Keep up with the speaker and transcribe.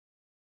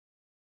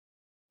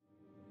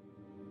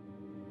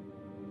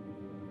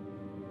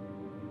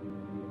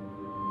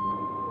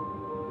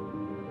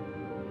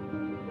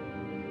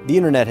The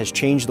internet has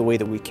changed the way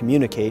that we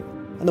communicate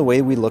and the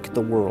way we look at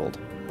the world.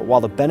 But while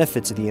the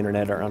benefits of the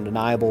internet are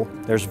undeniable,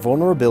 there's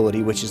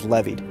vulnerability which is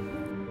levied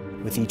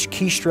with each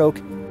keystroke,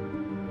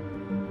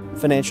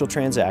 financial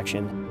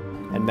transaction,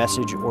 and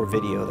message or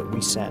video that we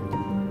send.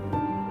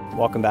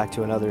 Welcome back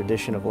to another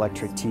edition of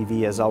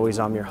ElectricTV. As always,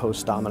 I'm your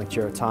host, Dominic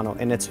Giratano,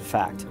 and it's a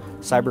fact.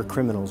 Cyber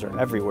criminals are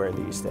everywhere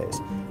these days.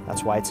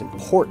 That's why it's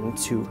important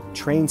to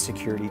train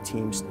security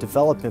teams,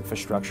 develop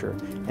infrastructure,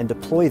 and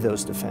deploy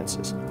those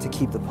defenses to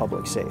keep the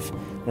public safe.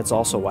 And it's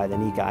also why the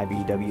NECA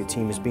IBEW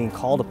team is being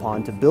called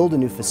upon to build a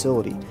new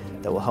facility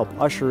that will help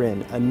usher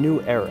in a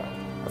new era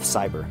of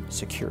cyber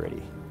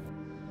security.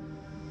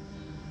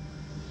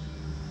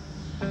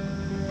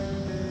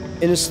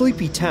 In a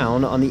sleepy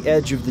town on the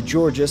edge of the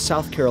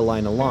Georgia-South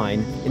Carolina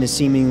line, in a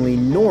seemingly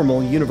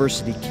normal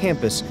university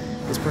campus,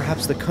 is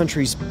perhaps the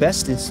country's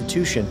best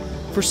institution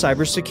for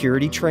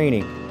cybersecurity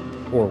training,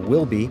 or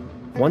will be,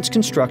 once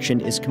construction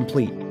is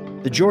complete.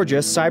 The Georgia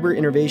Cyber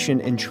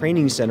Innovation and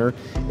Training Center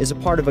is a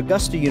part of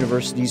Augusta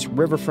University's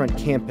Riverfront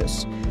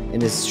campus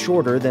and is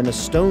shorter than a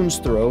stone's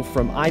throw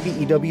from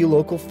IBEW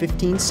Local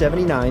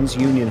 1579's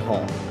Union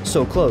Hall.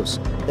 So close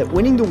that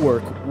winning the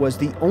work was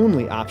the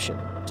only option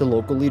to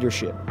local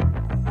leadership.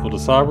 Well, the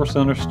Cyber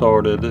Center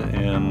started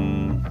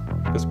in,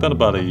 it's been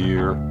about a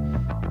year.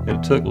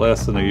 It took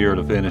less than a year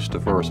to finish the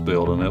first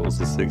building. It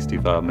was a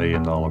 $65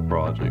 million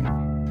project.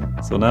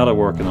 So now they're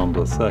working on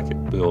the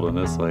second building.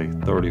 It's a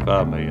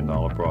 $35 million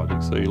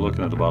project. So you're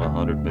looking at about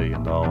 $100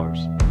 million.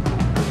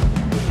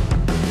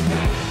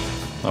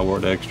 I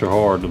worked extra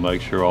hard to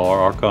make sure all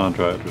our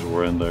contractors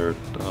were in there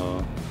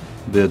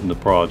bidding the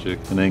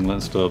project. And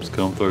England Stubbs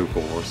come through for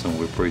us, and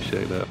we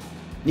appreciate that.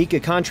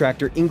 NECA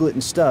contractor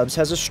Inglet & Stubbs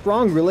has a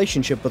strong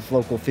relationship with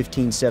Local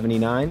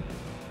 1579,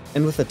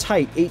 and with a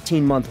tight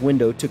 18-month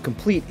window to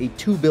complete a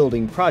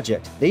two-building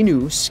project, they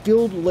knew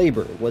skilled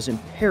labor was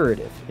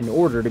imperative in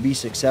order to be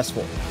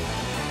successful.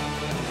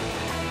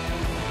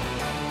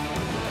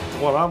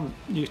 What I'm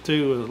used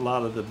to is a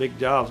lot of the big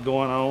jobs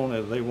going on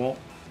is they want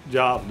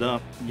jobs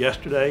done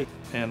yesterday,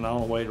 and the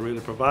only way to really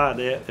provide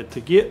that to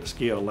get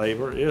skilled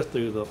labor is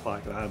through the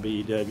like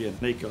IBEW and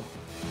NECA.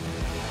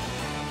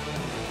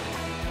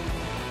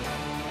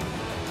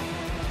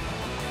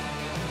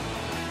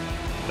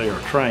 They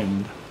are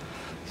trained,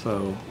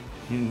 so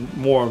you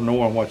more of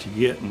knowing what you're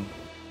getting.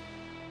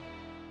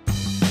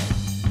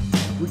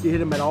 We can hit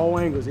them at all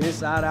angles,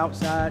 inside,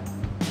 outside.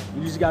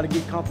 You just got to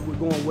get comfortable with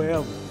going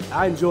wherever.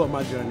 I enjoyed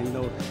my journey, you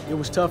know. It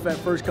was tough at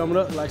first coming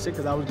up, like I said,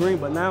 because I was green,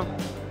 but now,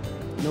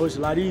 you know, it's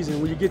a lot easier.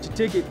 And when you get your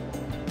ticket,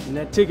 and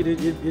that ticket,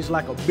 it's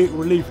like a big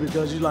relief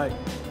because you're like,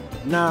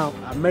 now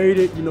I made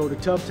it, you know, the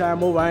tough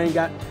time over. I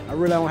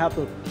really don't have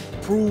to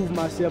prove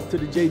myself to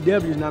the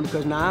JWs now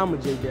because now I'm a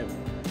JW.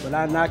 But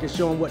now I can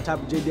show them what type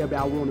of JW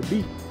I want to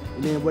be.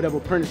 And then whatever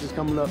apprentice is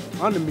coming up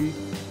under me,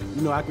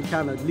 you know, I can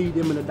kind of lead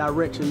them in a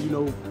direction, you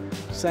know,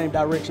 same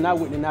direction I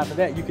went. And after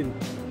that, you can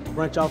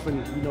branch off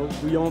and, you know,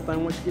 do your own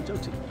thing once you get your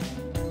ticket.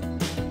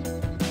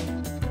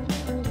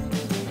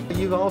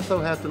 You also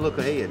have to look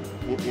ahead.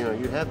 You know,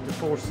 you have to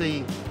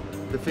foresee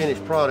the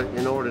finished product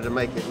in order to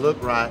make it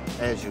look right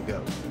as you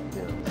go.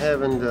 You know,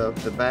 having the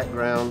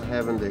background,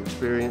 having the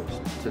experience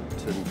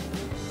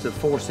to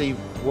foresee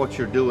what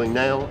you're doing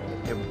now,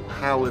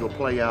 how it'll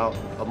play out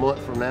a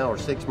month from now or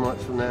 6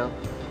 months from now.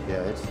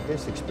 Yeah,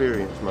 it's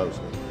experience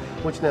mostly.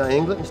 Which now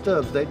Inglet &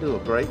 Stubbs, they do a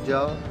great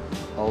job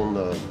on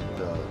the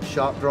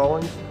shop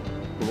drawings.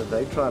 You know,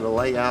 they try to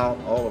lay out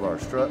all of our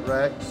strut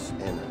racks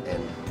and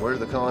where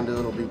the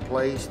conduit will be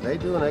placed. They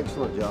do an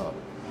excellent job.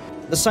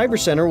 The Cyber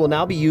Center will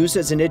now be used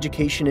as an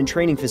education and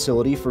training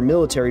facility for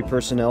military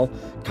personnel,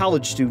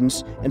 college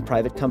students, and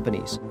private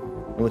companies.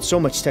 And with so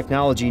much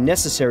technology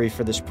necessary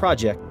for this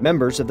project,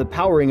 members of the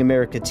Powering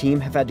America team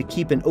have had to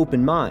keep an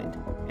open mind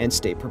and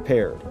stay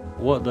prepared.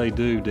 What they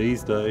do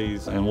these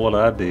days and what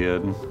I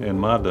did in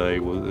my day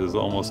is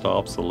almost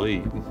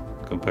obsolete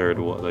compared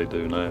to what they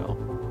do now.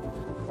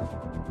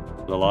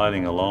 The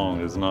lighting alone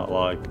is not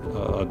like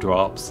a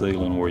drop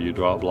ceiling where you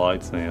drop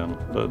lights in.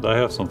 They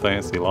have some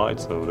fancy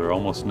lights over there,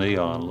 almost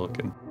neon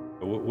looking.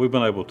 We've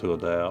been able to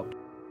adapt.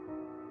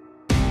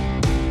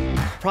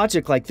 A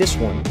project like this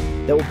one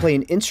that will play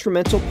an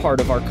instrumental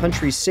part of our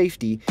country's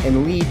safety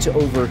and lead to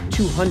over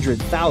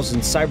 200,000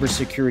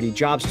 cybersecurity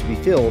jobs to be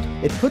filled,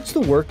 it puts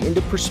the work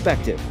into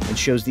perspective and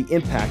shows the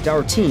impact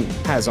our team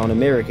has on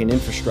American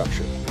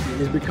infrastructure.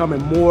 It's becoming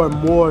more and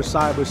more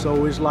cyber,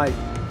 so it's like,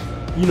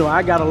 you know,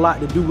 I got a lot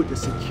to do with the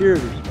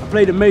security. I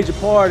played a major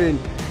part in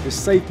the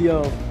safety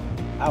of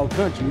our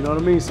country, you know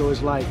what I mean? So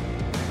it's like,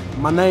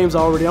 my name's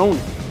already on it.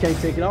 You can't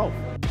take it off.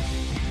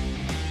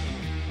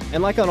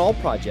 And like on all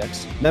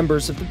projects,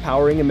 members of the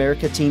Powering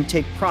America team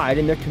take pride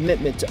in their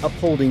commitment to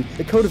upholding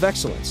the code of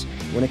excellence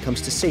when it comes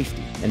to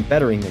safety and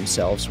bettering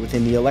themselves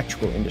within the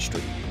electrical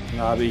industry.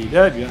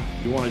 IBEW,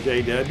 you want a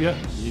JW,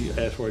 you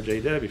ask for a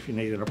JW. If you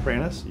need an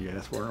apprentice, you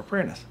ask for an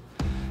apprentice.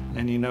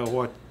 And you know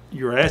what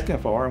you're asking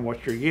for and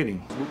what you're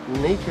getting.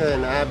 NECA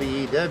and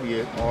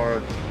IBEW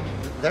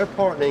they're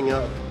partnering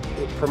up.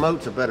 It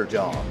promotes a better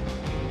job,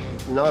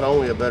 not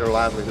only a better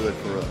livelihood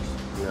for us.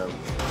 you know.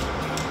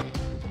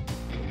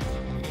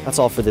 That's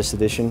all for this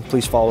edition.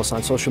 Please follow us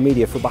on social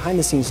media for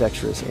behind-the-scenes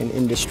extras and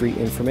industry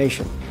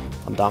information.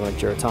 I'm Dominic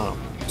Giratano.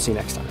 See you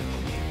next time.